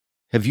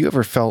Have you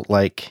ever felt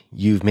like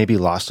you've maybe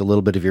lost a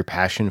little bit of your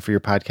passion for your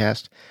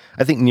podcast?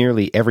 I think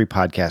nearly every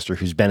podcaster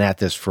who's been at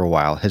this for a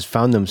while has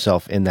found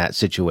themselves in that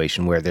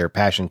situation where their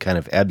passion kind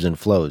of ebbs and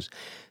flows.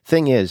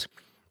 Thing is,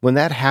 when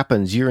that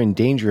happens, you're in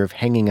danger of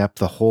hanging up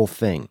the whole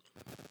thing.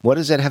 What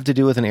does that have to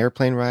do with an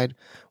airplane ride?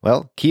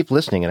 Well, keep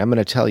listening and I'm going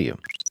to tell you.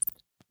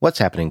 What's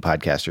happening,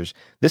 podcasters?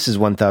 This is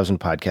 1000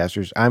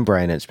 Podcasters. I'm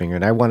Brian Ensminger,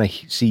 and I want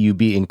to see you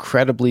be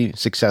incredibly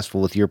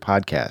successful with your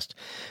podcast.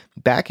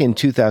 Back in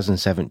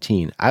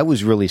 2017, I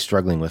was really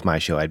struggling with my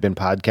show. I'd been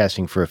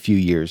podcasting for a few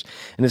years,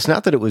 and it's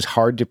not that it was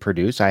hard to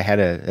produce. I had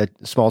a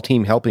small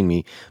team helping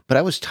me, but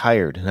I was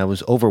tired, and I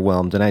was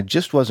overwhelmed, and I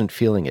just wasn't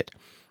feeling it.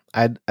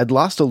 I'd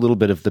lost a little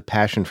bit of the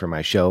passion for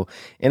my show,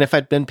 and if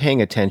I'd been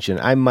paying attention,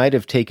 I might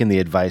have taken the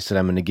advice that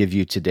I'm going to give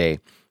you today.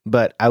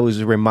 But I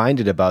was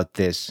reminded about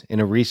this in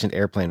a recent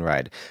airplane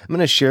ride. I'm going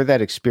to share that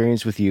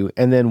experience with you,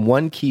 and then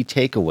one key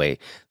takeaway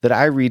that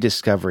I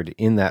rediscovered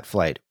in that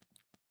flight.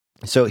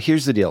 So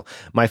here's the deal.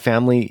 My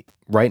family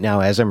right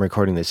now, as I'm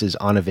recording this, is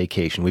on a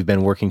vacation. We've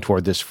been working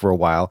toward this for a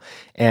while,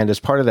 and as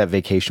part of that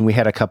vacation, we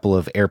had a couple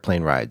of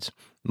airplane rides.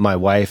 My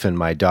wife and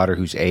my daughter,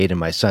 who's 8, and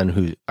my son,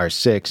 who are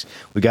 6,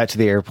 we got to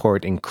the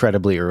airport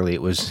incredibly early.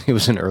 It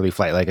was an early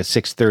flight, like a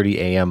 6:30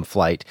 a.m.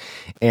 flight,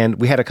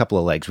 and we had a couple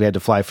of legs. We had to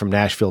fly from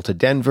Nashville to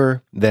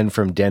Denver, then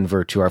from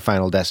Denver to our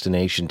final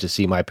destination to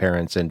see my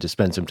parents and to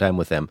spend some time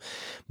with them.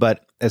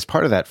 But as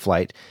part of that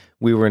flight,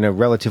 we were in a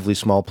relatively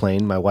small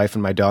plane. My wife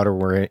and my daughter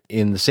were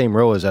in the same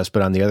row as us,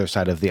 but on the other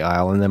side of the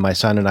aisle. And then my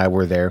son and I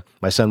were there.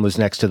 My son was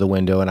next to the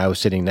window, and I was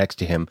sitting next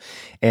to him.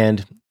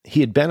 And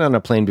he had been on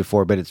a plane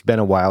before, but it's been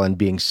a while. And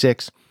being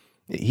 6,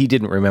 he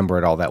didn't remember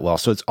it all that well.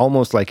 So it's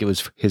almost like it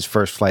was his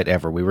first flight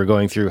ever. We were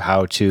going through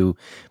how to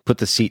put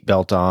the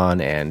seatbelt on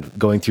and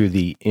going through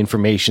the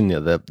information,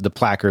 the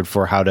placard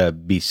for how to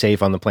be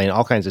safe on the plane,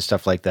 all kinds of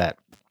stuff like that.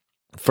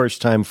 First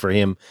time for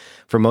him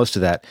for most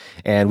of that.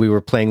 And we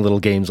were playing little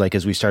games like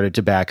as we started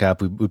to back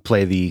up, we would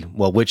play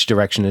which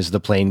direction is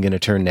the plane going to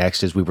turn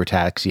next as we were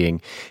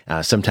taxiing.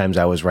 Sometimes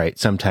I was right.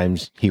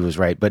 Sometimes he was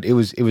right. But it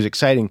was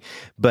exciting.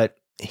 But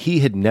he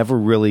had never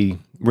really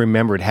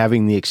remembered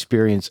having the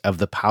experience of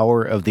the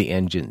power of the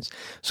engines.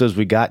 So as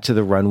we got to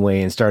the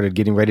runway and started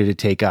getting ready to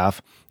take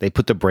off, they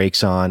put the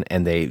brakes on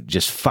and they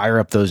just fire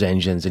up those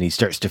engines, and he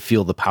starts to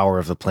feel the power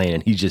of the plane,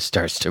 and he just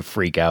starts to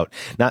freak out.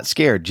 Not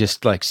scared,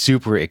 just like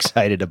super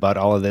excited about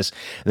all of this.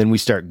 And then we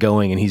start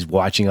going, and he's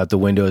watching out the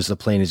window as the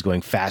plane is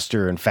going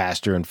faster and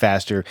faster and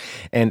faster.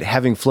 And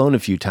having flown a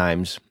few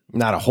times,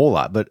 not a whole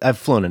lot, but I've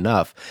flown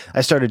enough.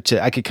 I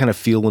could kind of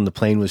feel when the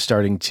plane was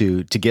starting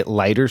to get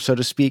lighter, so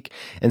to speak.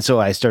 And so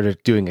I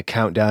started doing a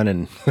countdown,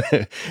 and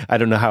I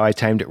don't know how I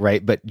timed it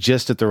right, but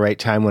just at the right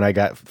time when I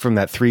got from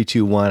that 3,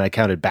 2, 1, I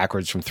counted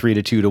backwards from 3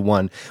 to 2 to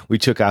 1. We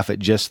took off at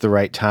just the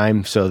right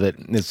time so that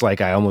it's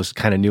like I almost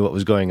kind of knew what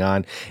was going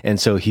on. And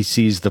so he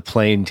sees the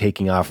plane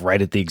taking off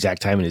right at the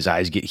exact time, and his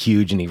eyes get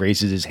huge, and he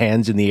raises his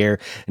hands in the air,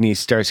 and he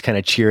starts kind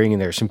of cheering.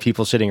 And there's some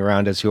people sitting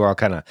around us who are all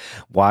kind of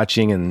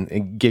watching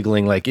and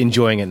giggling, like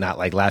enjoying it, not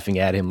like laughing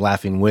at him,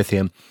 laughing with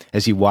him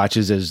as he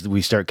watches as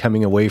we start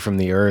coming away from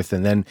the earth.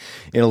 And then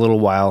in a little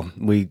while,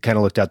 we kind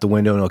of looked out the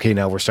window and, okay,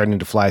 now we're starting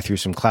to fly through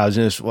some clouds.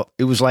 And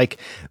it was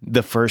like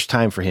the first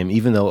time for him,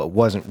 even though it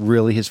wasn't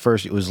really his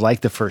first, it was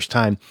like the first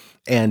time.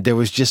 And there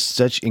was just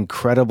such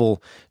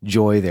incredible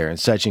joy there and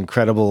such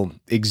incredible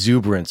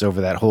exuberance over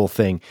that whole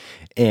thing.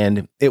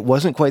 And it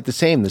wasn't quite the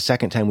same the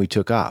second time we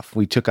took off.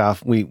 We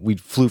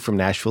flew from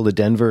Nashville to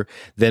Denver.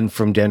 Then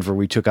from Denver,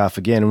 we took off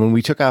again. And when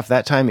we took off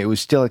that time, it was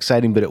still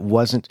exciting, but it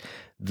wasn't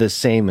the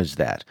same as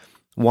that.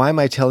 Why am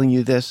I telling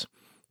you this?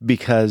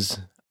 Because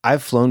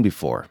I've flown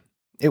before.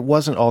 It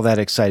wasn't all that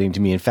exciting to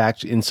me. In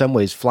fact, in some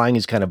ways, flying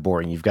is kind of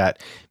boring. You've got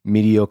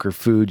mediocre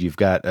food. You've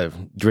got a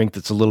drink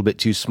that's a little bit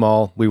too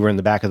small. We were in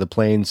the back of the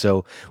plane,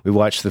 so we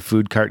watched the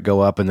food cart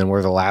go up, and then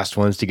we're the last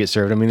ones to get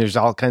served. I mean, there's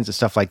all kinds of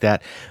stuff like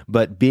that.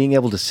 But being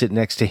able to sit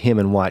next to him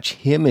and watch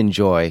him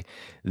enjoy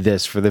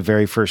this for the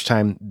very first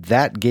time,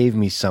 that gave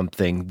me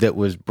something that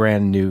was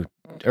brand new,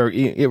 or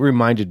it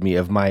reminded me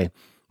of my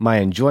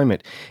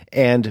enjoyment.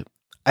 And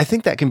I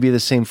think that can be the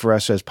same for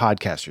us as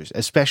podcasters,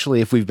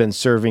 especially if we've been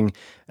serving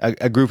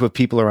a group of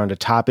people around a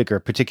topic or a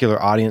particular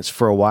audience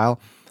for a while.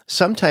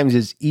 Sometimes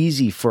it's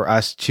easy for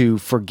us to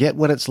forget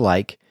what it's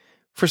like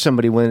for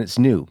somebody when it's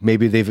new.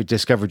 Maybe they've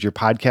discovered your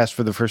podcast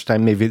for the first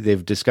time. Maybe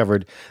they've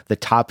discovered the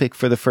topic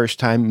for the first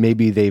time.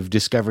 Maybe they've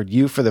discovered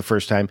you for the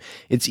first time.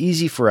 It's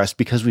easy for us,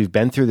 because we've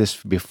been through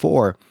this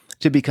before,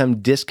 to become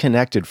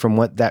disconnected from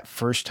what that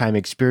first time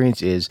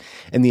experience is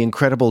and the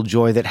incredible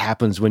joy that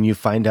happens when you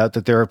find out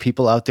that there are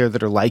people out there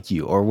that are like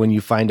you, or when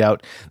you find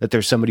out that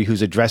there's somebody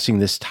who's addressing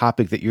this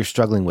topic that you're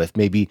struggling with.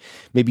 Maybe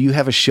you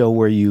have a show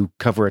where you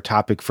cover a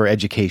topic for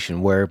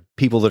education, where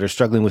people that are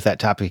struggling with that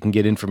topic can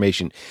get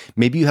information.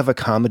 Maybe you have a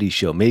comedy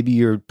show. Maybe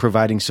you're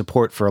providing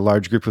support for a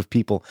large group of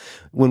people.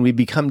 When we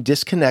become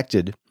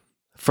disconnected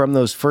from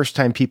those first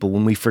time people,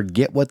 when we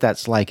forget what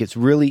that's like, it's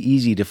really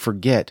easy to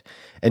forget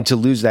and to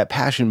lose that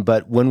passion.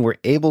 But when we're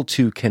able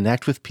to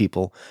connect with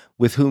people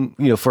with whom,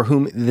 for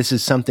whom this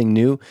is something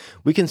new,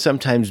 we can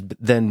sometimes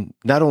then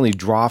not only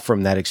draw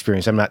from that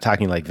experience. I'm not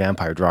talking like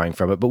vampire drawing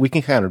from it, but we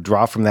can kind of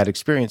draw from that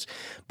experience,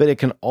 but it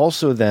can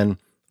also then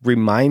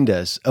remind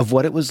us of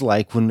what it was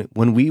like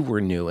when we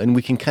were new, and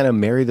we can kind of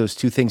marry those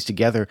two things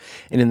together.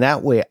 And in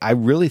that way, I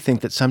really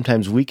think that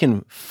sometimes we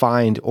can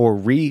find or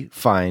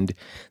re-find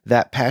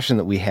that passion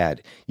that we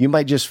had. You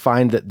might just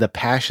find that the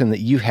passion that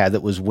you had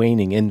that was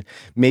waning, and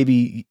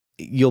maybe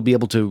you'll be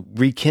able to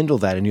rekindle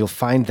that, and you'll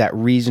find that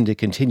reason to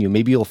continue.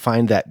 Maybe you'll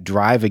find that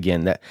drive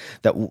again that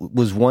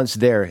was once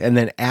there, and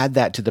then add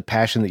that to the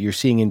passion that you're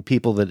seeing in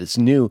people that it's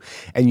new,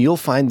 and you'll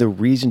find the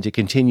reason to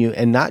continue,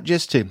 and not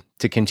just to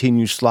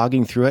continue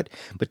slogging through it,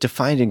 but to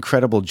find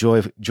incredible joy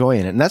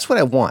in it. And that's what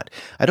I want.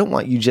 I don't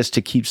want you just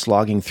to keep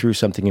slogging through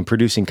something and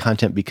producing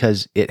content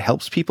because it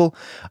helps people.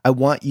 I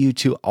want you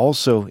to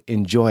also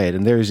enjoy it.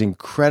 And there is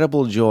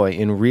incredible joy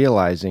in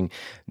realizing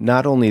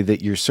not only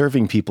that you're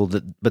serving people,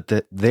 but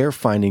that they're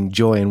finding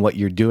joy in what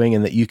you're doing,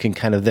 and that you can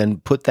kind of then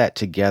put that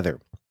together.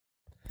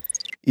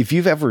 If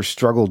you've ever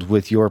struggled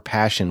with your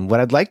passion, what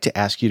I'd like to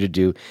ask you to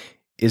do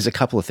is a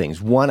couple of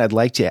things. One, I'd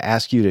like to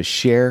ask you to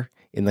share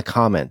in the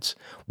comments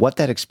what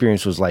that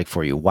experience was like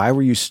for you. Why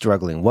were you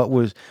struggling? What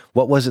was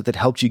it that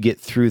helped you get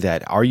through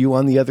that? Are you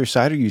on the other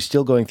side? Or are you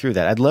still going through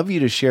that? I'd love you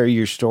to share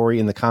your story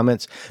in the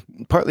comments,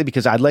 partly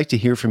because I'd like to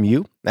hear from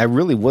you. I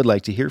really would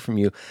like to hear from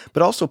you,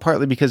 but also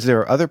partly because there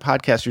are other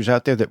podcasters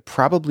out there that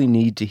probably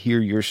need to hear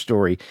your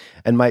story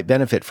and might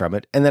benefit from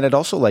it. And then I'd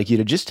also like you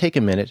to just take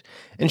a minute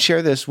and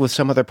share this with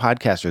some other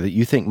podcaster that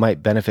you think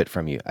might benefit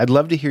from you. I'd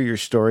love to hear your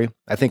story.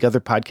 I think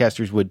other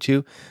podcasters would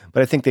too,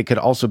 but I think they could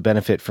also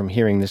benefit from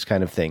hearing this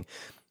kind of thing.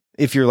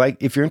 If you're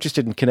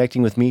interested in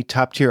connecting with me,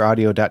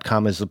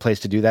 toptieraudio.com is the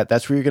place to do that.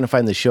 That's where you're going to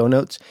find the show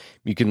notes.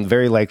 You can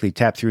very likely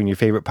tap through in your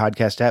favorite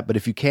podcast app, but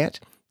if you can't,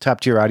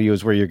 Top Tier Audio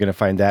is where you're going to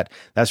find that.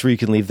 That's where you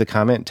can leave the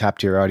comment,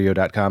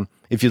 toptieraudio.com.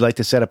 If you'd like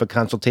to set up a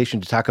consultation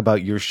to talk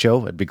about your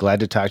show, I'd be glad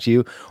to talk to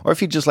you. Or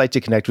if you'd just like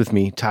to connect with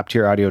me,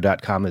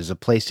 toptieraudio.com is a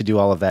place to do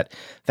all of that.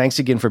 Thanks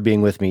again for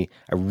being with me.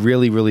 I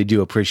really, really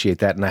do appreciate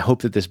that, and I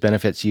hope that this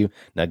benefits you.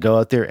 Now go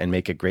out there and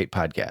make a great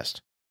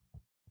podcast.